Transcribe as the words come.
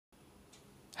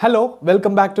Hello,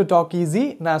 welcome back to Talk Easy.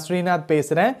 நான் ஸ்ரீநாத்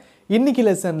பேசுறேன். இன்னைக்கு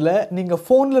லெசன்ல நீங்க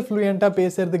ஃபோன்ல ஃப்ளூயண்டா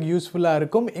பேசுறதுக்கு யூஸ்ஃபுல்லா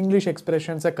இருக்கும் இங்கிலீஷ்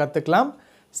எக்ஸ்பிரஷன்ஸை கத்துக்கலாம்.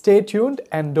 Stay tuned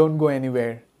and don't go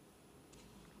anywhere.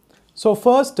 So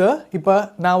first இப்போ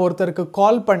நான் ஒருத்தருக்கு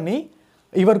கால் பண்ணி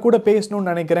இவர் கூட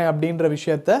பேசணும்னு நினைக்கிறேன் அப்படின்ற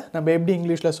விஷயத்தை நம்ம எப்படி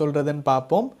இங்கிலீஷ்ல சொல்றதுன்னு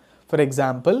பார்ப்போம். For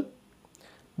example,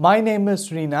 my name is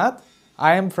Srinath.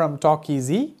 I am from Talk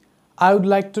Easy. I would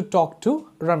like to talk to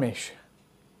Ramesh.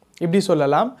 இப்படி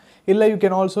சொல்லலாம். Illa, you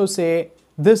can also say,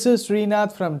 this is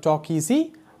Srinath from Talk Easy.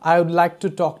 I would like to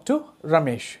talk to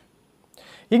Ramesh.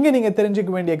 இங்க நீங்க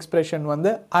தெரிஞ்சுக்க வேண்டிய expression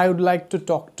வந்து I would like to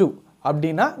talk to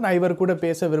அப்படின்னா நான் இவர் கூட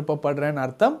பேச விருப்பப்படுறேன்னு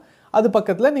அர்த்தம். அது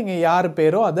பக்கத்துல நீங்க யார்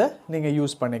பேரோ அதை நீங்க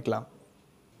யூஸ் பண்ணிக்கலாம்.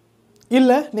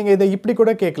 இல்ல நீங்க இதை இப்படி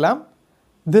கூட கேட்கலாம்.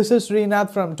 This is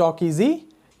Srinath from Talk Easy.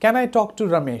 Can I talk to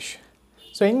Ramesh?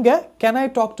 So இங்க can I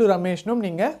talk to Ramesh னும்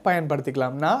நீங்க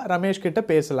பயன்படுத்திக்கலாம். நான் ரமேஷ் கிட்ட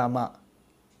பேசலாமா?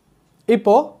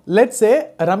 இப்போ let's say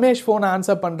Ramesh phone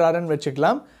answer பண்றாருன்னு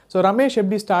வெச்சுக்கலாம். So ரமேஷ்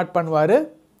எப்படி ஸ்டார்ட் பண்ணுவாரு?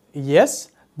 Yes,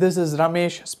 this is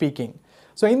Ramesh speaking.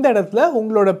 So இந்த இடத்துல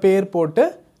உங்களோட பேர் போட்டு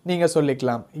நீங்க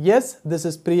சொல்லிக்கலாம். Yes, this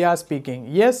is Priya speaking.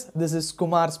 Yes, this is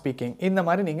Kumar speaking. இந்த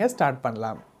மாதிரி நீங்க ஸ்டார்ட்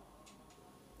பண்ணலாம்.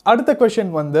 அடுத்த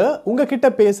क्वेश्चन வந்து உங்ககிட்ட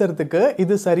பேசுறதுக்கு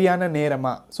இது சரியான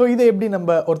நேரமா? So இதை எப்படி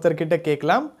நம்ம ஒருத்தர் கிட்ட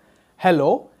கேட்கலாம்?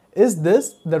 Hello, is this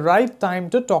the right time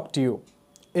to talk to you?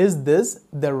 Is this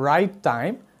the right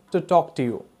time to talk to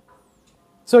you?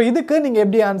 So இதுக்கு நீங்க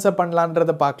எப்படி ஆன்சர்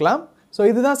பண்ணலாம்ன்றத பார்க்கலாம். So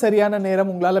இதுதான் சரியான நேரம்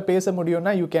உங்களால பேச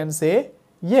முடியும்னா you can say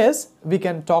yes, we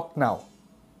can talk now.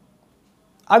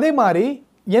 அதே மாதிரி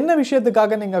என்ன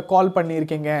விஷயத்துக்காக நீங்க கால்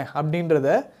பண்ணியிருக்கீங்க அப்படின்றத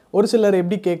ஒரு சிலர்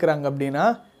எப்படி கேட்குறாங்க அப்படின்னா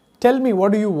tell me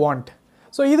what do you want.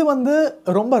 So இது வந்து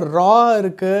ரொம்ப ரா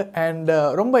இருக்கு அண்ட்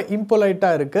ரொம்ப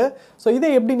இம்பொலைட்டா இருக்கு. ஸோ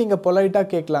இதை எப்படி நீங்க பொலைட்டா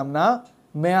கேட்கலாம்னா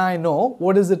may I know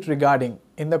what is it regarding?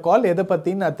 இந்த கால் எதை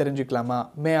பத்தி நான் தெரிஞ்சுக்கலாமா?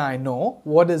 May I know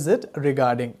what is it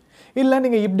regarding? இல்ல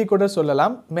நீங்க இப்படி கூட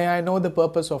சொல்லலாம் may I know the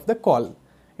purpose of the call?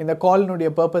 இந்த கால்னுடைய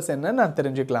பர்பஸ் என்ன நான்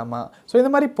தெரிஞ்சுக்கலாமா? ஸோ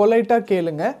இந்த மாதிரி பொலைட்டா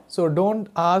கேளுங்க. So don't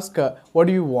ask what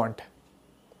do you want?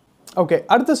 Okay,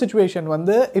 அடுத்த சிச்சுவேஷன்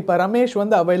வந்து இப்போ ரமேஷ்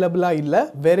வந்து அவைலபிளாக இல்லை,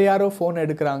 வேற யாரோ ஃபோன்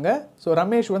எடுக்கிறாங்க. ஸோ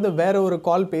ரமேஷ் வந்து வேற ஒரு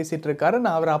கால் பேசிட்டு இருக்காரு,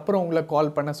 நான் அவரை அப்புறம் உங்களை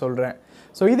கால் பண்ண சொல்கிறேன்.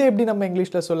 ஸோ இதை எப்படி நம்ம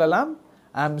இங்கிலீஷில் சொல்லலாம்?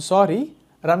 I'm sorry,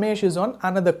 Ramesh is on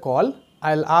another call.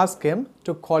 I'll ask him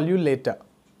to call you later.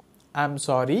 I'm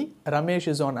sorry, Ramesh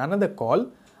is on another call.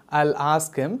 I'll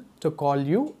ask him to call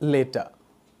you later.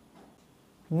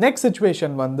 Next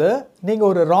situation வந்து நீங்கள்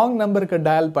ஒரு wrong நம்பருக்கு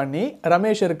dial பண்ணி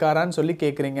ரமேஷ் இருக்காரான்னு சொல்லி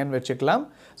கேட்குறீங்கன்னு வச்சுக்கலாம்.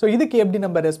 So இதுக்கு எப்படி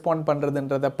நம்ம ரெஸ்பாண்ட்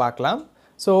பண்ணுறதுன்றதை பார்க்கலாம்.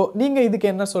 ஸோ நீங்கள் இதுக்கு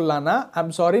என்ன சொல்லலாம்னா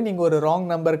ஐம் சாரி, நீங்கள் ஒரு ராங்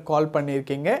நம்பருக்கு கால்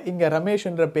பண்ணியிருக்கீங்க, இங்கே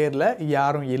ரமேஷ்ன்ற பேரில்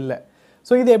யாரும் இல்லை.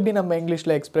 ஸோ இது எப்படி நம்ம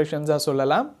இங்கிலீஷில் எக்ஸ்பிரஷன்ஸாக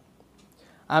சொல்லலாம்?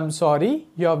 I'm sorry,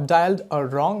 you have டயல்ட் a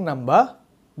wrong number.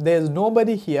 There is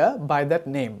nobody here by that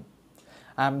name.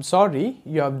 I'm sorry,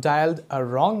 you have டயல்ட் a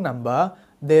wrong number.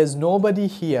 There is nobody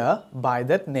here by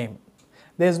that name.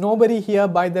 There is nobody here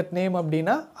by that name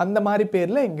அப்படின்னா அந்த மாதிரி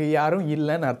பேரில் இங்கே யாரும்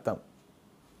இல்லைன்னு அர்த்தம்.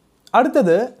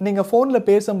 அடுத்தது நீங்கள் ஃபோனில்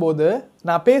பேசும்போது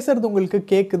நான் பேசுறது உங்களுக்கு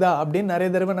கேட்குதா அப்படின்னு நிறைய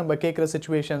தடவை நம்ம கேட்குற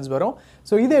சிச்சுவேஷன்ஸ் வரும்.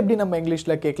 ஸோ இதை எப்படி நம்ம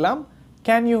இங்கிலீஷில் கேட்கலாம்?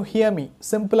 Can you hear me?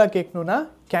 சிம்பிளாக கேட்கணுன்னா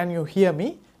கேன் யூ ஹியர் மீ.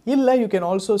 இல்லை you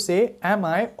can also say am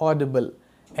I audible?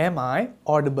 am I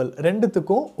audible?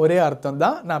 ரெண்டுத்துக்கும் ஒரே அர்த்தம்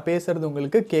தான், நான் பேசுறது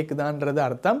உங்களுக்கு கேட்குதான்றது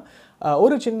அர்த்தம்.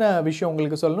 ஒரு சின்ன விஷயம்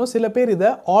உங்களுக்கு சொல்லணும், சில பேர் இதை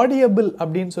ஆடியபிள்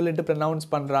அப்படின்னு சொல்லிட்டு ப்ரொனவுன்ஸ்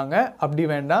பண்ணுறாங்க. அப்படி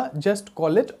வேண்டாம், just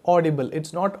call it audible.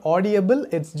 It's not audible,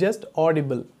 it's just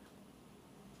audible.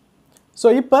 So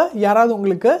இப்போ யாராவது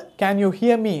உங்களுக்கு can you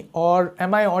hear me R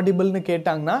am I ஆடிபிள்னு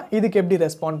கேட்டாங்கன்னா இதுக்கு எப்படி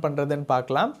ரெஸ்பாண்ட் பண்ணுறதுன்னு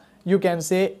பார்க்கலாம். You can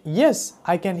say yes,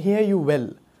 I can hear you well.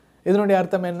 இதனுடைய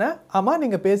அர்த்தம் என்ன? ஆமாம்,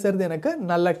 நீங்கள் பேசுறது எனக்கு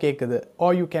நல்லா கேட்குது.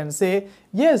 Are you can say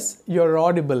yes, you are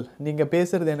audible. நீங்கள்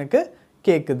பேசுறது எனக்கு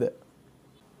கேட்குது.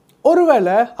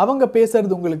 ஒருவேளை அவங்க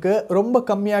பேசுறது உங்களுக்கு ரொம்ப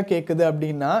கம்மியாக கேட்குது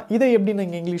அப்படின்னா இதை எப்படி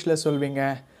நீங்கள் இங்கிலீஷில் சொல்வீங்க?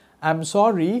 I'm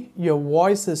sorry, your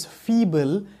voice is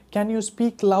feeble. Can you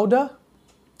speak louder?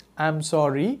 I'm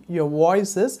sorry, your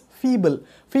voice is feeble.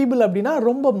 Feeble அப்படின்னா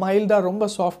ரொம்ப மைல்டாக ரொம்ப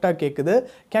சாஃப்டாக கேட்குது.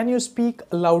 Can you speak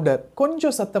louder?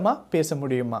 கொஞ்சம் சத்தமாக பேச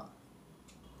முடியுமா?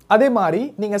 அதே மாதிரி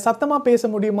நீங்கள் சத்தமாக பேச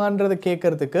முடியுமான்றதை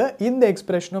கேட்கறதுக்கு இந்த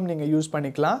எக்ஸ்பிரஷனும் நீங்கள் யூஸ்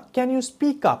பண்ணிக்கலாம். Can you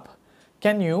speak up?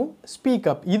 Can you speak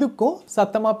up? இதுக்கும்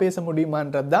சத்தமாக பேச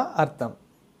முடியுமான்றது தான் அர்த்தம்.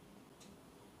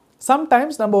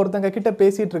 சம்டைம்ஸ் நம்ம ஒருத்தங்க கிட்ட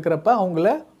பேசிகிட்டு இருக்கிறப்ப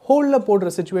அவங்கள ஹோல்டில்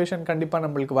போடுற சிச்சுவேஷன் கண்டிப்பாக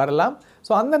நம்மளுக்கு வரலாம்.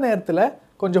 ஸோ அந்த நேரத்தில்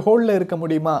கொஞ்சம் ஹோல்டில் இருக்க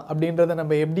முடியுமா அப்படின்றத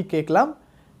நம்ம எப்படி கேட்கலாம்?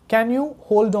 Can you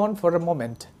hold on for a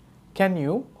moment? Can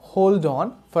you hold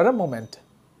on for a moment?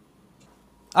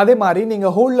 அதே மாதிரி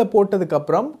நீங்கள் ஹோல்டில்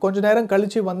போட்டதுக்கப்புறம் கொஞ்சம் நேரம்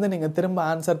கழித்து வந்து நீங்கள் திரும்ப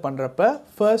ஆன்சர் பண்ணுறப்ப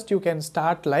first you can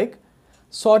start like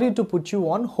sorry to put you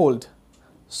on hold.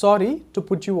 Sorry to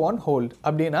put you on hold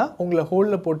அப்படின்னா உங்களை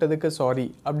ஹோல்டில் போட்டதுக்கு சாரி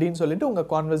அப்படின்னு சொல்லிட்டு உங்கள்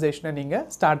கான்வர்சேஷனை நீங்கள்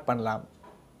ஸ்டார்ட் பண்ணலாம்.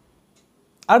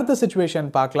 அடுத்த சுச்சுவேஷன்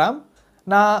பார்க்கலாம்.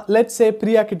 நான் லெட்ஸ் சே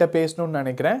பிரியா கிட்ட பேசணும்னு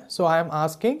நினைக்கிறேன். So I am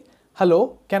asking, hello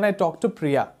can I talk to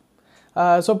Priya?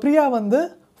 So Priya வந்து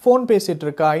ஃபோன் பேசிகிட்டு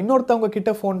இருக்கா, இன்னொருத்தவங்க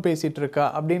கிட்ட ஃபோன் பேசிகிட்டு இருக்கா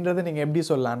அப்படின்றத நீங்கள் எப்படி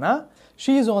சொல்லலாம்னா,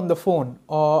 she is on the phone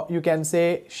are you can say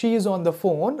she is on the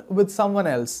phone with someone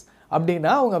else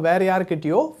அப்படின்னா அவங்க வேறு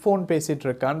யார்கிட்டயோ ஃபோன் பேசிகிட்டு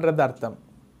இருக்கான்றது அர்த்தம்.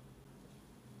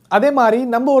 அதே மாதிரி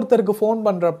நம்ம ஒருத்தருக்கு ஃபோன்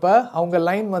பண்ணுறப்ப அவங்க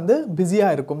லைன் வந்து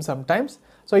பிஸியாக இருக்கும் சம்டைம்ஸ்.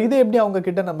 ஸோ இதை எப்படி அவங்க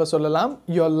கிட்ட நம்ம சொல்லலாம்,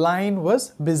 your line was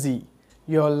busy,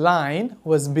 your line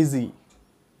was busy.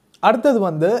 அடுத்தது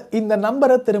வந்து இந்த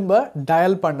நம்பரை திரும்ப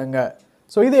டயல் பண்ணுங்க.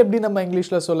 ஸோ இதை எப்படி நம்ம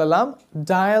இங்கிலீஷில் சொல்லலாம்,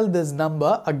 dial this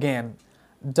number again,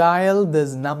 dial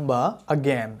this number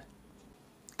again.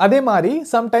 அதே மாதிரி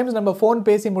சம்டைம்ஸ் நம்ம ஃபோன்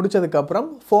பேசி முடிச்சதுக்கப்புறம்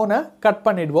ஃபோனை கட்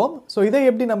பண்ணிடுவோம். ஸோ இதை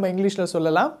எப்படி நம்ம இங்கிலீஷில்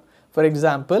சொல்லலாம், for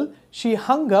example she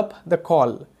hung up the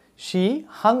call, she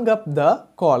hung up the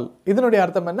call. இதனுடைய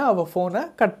அர்த்தம் என்ன, அவள் ஃபோனை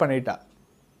கட் பண்ணிட்டா.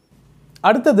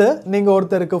 அடுத்தது நீங்கள்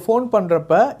ஒருத்தருக்கு ஃபோன்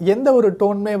பண்ணுறப்ப எந்த ஒரு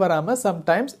டோனுமே வராமல்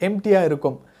சம்டைம்ஸ் எம்டியாக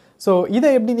இருக்கும். ஸோ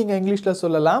இதை எப்படி நீங்கள் இங்கிலீஷில்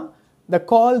சொல்லலாம், the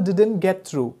call didn't get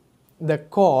through, the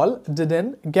call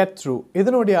didn't get through.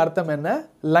 இதனுடைய அர்த்தம் என்ன,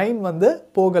 லைன் வந்து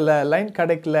போகலை, லைன்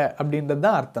கிடைக்கல அப்படின்றது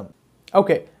தான் அர்த்தம்.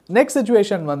 ஓகே, நெக்ஸ்ட்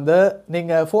சிச்சுவேஷன் வந்து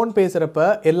நீங்கள் ஃபோன் பேசுகிறப்ப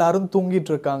எல்லாரும்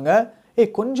தூங்கிட்டு இருக்காங்க.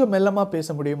 கொஞ்சம் மெல்லமாக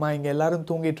பேச முடியுமா, இங்கே எல்லாரும்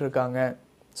தூங்கிட்டு இருக்காங்க.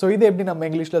 ஸோ இதை எப்படி நம்ம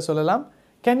இங்கிலீஷில் சொல்லலாம்,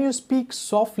 can you speak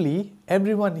softly,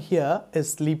 every one here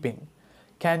is sleeping,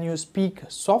 can you speak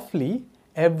softly,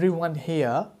 every one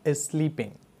here is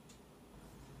sleeping.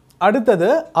 அடுத்தது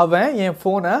அவன் என்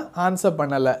ஃபோனை ஆன்சர்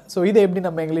பண்ணலை. ஸோ இதை எப்படி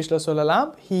நம்ம இங்கிலீஷில்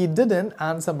சொல்லலாம், he didn't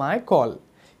answer my call,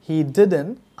 he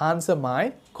didn't answer my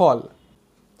call.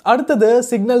 அடுத்தது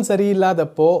சிக்னல்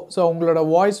சரியில்லாதப்போ ஸோ உங்களோட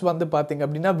வாய்ஸ் வந்து பார்த்தீங்க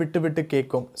அப்படின்னா விட்டு விட்டு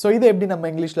கேட்கும். ஸோ இதை எப்படி நம்ம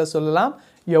இங்கிலீஷில் சொல்லலாம்,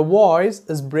 your voice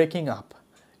is breaking up,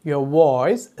 your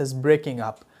voice is breaking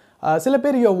up. சில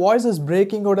பேர் your voice is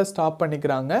breakingோட ஸ்டாப்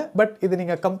பண்ணிக்கிறாங்க. பட் இதை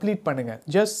நீங்கள் கம்ப்ளீட் பண்ணுங்கள்,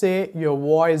 just say your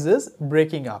voice is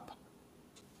breaking up.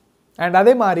 And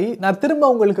அதே மாதிரி நான்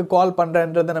திரும்ப உங்களுக்கு கால்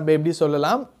பண்ணுறேன்றதை நம்ம எப்படி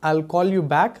சொல்லலாம், I'll call you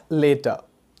back later,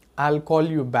 I'll call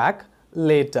you back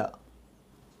later.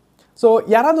 So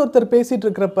யாராவது ஒருத்தர் பேசிகிட்டு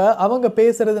இருக்கிறப்ப அவங்க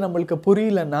பேசுகிறது நம்மளுக்கு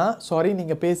புரியலன்னா, சாரி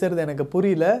நீங்கள் பேசுகிறது எனக்கு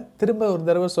புரியல, திரும்ப ஒரு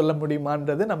தடவை சொல்ல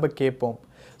முடியுமான்றது நம்ம கேட்போம்.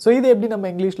 ஸோ இதை எப்படி நம்ம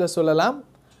இங்கிலீஷில் சொல்லலாம்,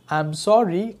 I'm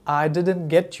sorry I didn't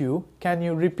get you, can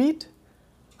you repeat,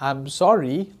 I'm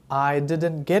sorry I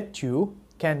didn't get you,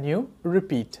 can you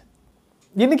repeat.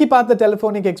 இன்றைக்கி பார்த்த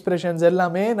டெலிஃபோனிக் எக்ஸ்பிரஷன்ஸ்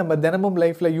எல்லாமே நம்ம தினமும்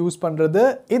லைஃப்பில் யூஸ் பண்ணுறது.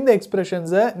 இந்த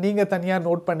எக்ஸ்பிரஷன்ஸை நீங்கள் தனியாக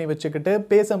நோட் பண்ணி வச்சுக்கிட்டு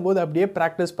பேசும்போது அப்படியே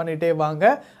ப்ராக்டிஸ் பண்ணிகிட்டே வாங்க.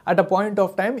 At a point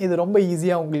of time இது ரொம்ப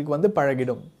ஈஸியாக உங்களுக்கு வந்து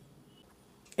பழகிடும்.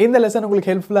 இந்த லெசன்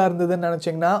உங்களுக்கு ஹெல்ப்ஃபுல்லாக இருந்ததுன்னு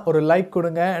நினச்சிங்கன்னா ஒரு லைக்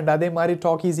கொடுங்க. அண்ட் அதே மாதிரி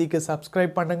டாக் ஈஸிக்கு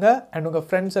சப்ஸ்கிரைப் பண்ணுங்கள். அண்ட் உங்கள்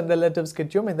ஃப்ரெண்ட்ஸ் அண்ட் ரிலேட்டிவ்ஸ்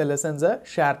கிட்டயும் இந்த லெசன்ஸை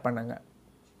ஷேர் பண்ணுங்கள்.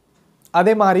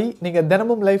 அதே மாதிரி நீங்கள்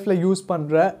தினமும் லைஃப்பில் யூஸ்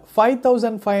பண்ணுற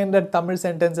 5500 தமிழ்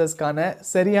சென்டென்சஸ்க்கான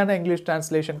சரியான இங்கிலீஷ்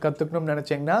டிரான்ஸ்லேஷன் கற்றுக்கணும்னு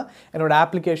நினச்சிங்கன்னா என்னோட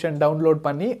அப்ளிகேஷன் டவுன்லோட்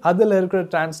பண்ணி அதில் இருக்கிற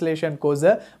டிரான்ஸ்லேஷன்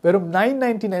கோர்ஸை வெறும்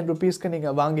 999 ருபீஸ்க்கு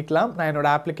நீங்கள் வாங்கிக்கலாம். நான்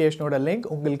என்னோட அப்ளிகேஷனோட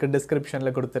லிங்க் உங்களுக்கு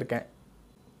டிஸ்கிரிப்ஷனில் கொடுத்துருக்கேன்.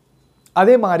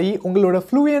 அதே மாதிரி உங்களோட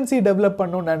ஃப்ளூயன்சி டெவலப்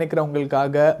பண்ணணும்னு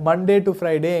நினைக்கிறவங்களுக்காக மண்டே டு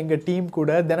ஃப்ரைடே எங்கள் டீம்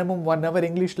கூட தினமும் 1 hour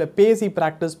இங்கிலீஷில் பேசி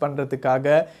ப்ராக்டிஸ் பண்ணுறதுக்காக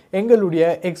எங்களுடைய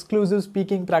எக்ஸ்க்ளூசிவ்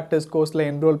ஸ்பீக்கிங் ப்ராக்டிஸ் கோர்ஸில்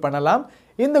என்ரோல் பண்ணலாம்.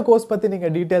 இந்த கோர்ஸ் பற்றி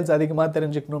நீங்கள் டீட்டெயில்ஸ் அதிகமாக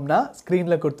தெரிஞ்சுக்கணும்னா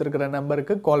ஸ்க்ரீனில் கொடுத்துருக்கிற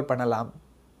நம்பருக்கு கால் பண்ணலாம்.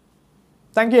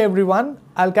 Thank you every one.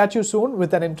 I'll catch you soon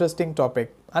with an interesting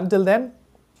topic. Until then,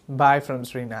 bye from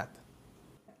Srinath.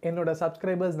 என்னோட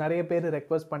சப்ஸ்கிரைபர்ஸ் நிறைய பேர்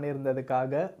request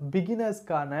பண்ணியிருந்ததுக்காக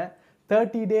பிகினர்ஸ்க்கான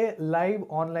 30-day live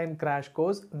online crash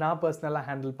course நான் பர்சனலாக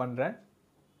ஹேண்டில் பண்ணுறேன்.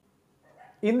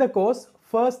 இந்த கோர்ஸ்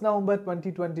 1st November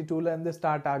 2022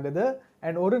 ஸ்டார்ட் ஆகுது.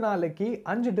 அண்ட் ஒரு நாளைக்கு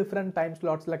 5 டிஃப்ரெண்ட் டைம்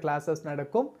ஸ்லாட்ஸில் கிளாஸஸ்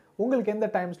நடக்கும். உங்களுக்கு எந்த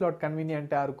டைம் ஸ்லாட்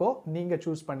கன்வீனியண்ட்டாக இருக்கோ நீங்கள்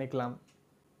சூஸ் பண்ணிக்கலாம்.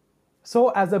 ஸோ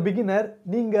ஆஸ் அ பிகினர்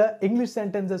நீங்கள் இங்கிலீஷ்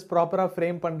சென்டென்சஸ் ப்ராப்பராக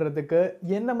ஃப்ரேம் பண்ணுறதுக்கு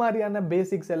என்ன மாதிரியான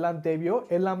பேசிக்ஸ் எல்லாம் தேவையோ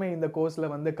எல்லாமே இந்த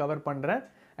கோர்ஸில் வந்து கவர் பண்ணுறேன்.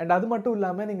 அண்ட் அது மட்டும்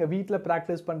இல்லாமல் நீங்கள் வீட்டில்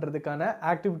ப்ராக்டிஸ் பண்ணுறதுக்கான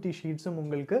ஆக்டிவிட்டி ஷீட்ஸும்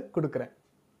உங்களுக்கு கொடுக்குறேன்.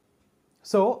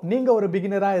 ஸோ நீங்கள் ஒரு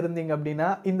பிகினராக இருந்தீங்க அப்படின்னா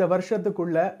இந்த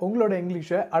வருஷத்துக்குள்ளே உங்களோட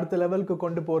இங்கிலீஷை அடுத்த லெவலுக்கு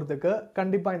கொண்டு போகிறதுக்கு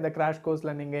கண்டிப்பாக இந்த கிராஷ்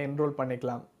கோர்ஸில் நீங்கள் என்ரோல்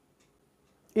பண்ணிக்கலாம்.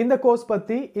 இந்த கோர்ஸ்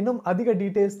பற்றி இன்னும் அதிக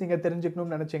டீட்டெயில்ஸ் நீங்கள்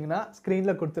தெரிஞ்சுக்கணும்னு நினச்சிங்கன்னா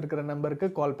ஸ்க்ரீனில் கொடுத்துருக்கிற நம்பருக்கு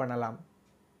கால் பண்ணலாம்.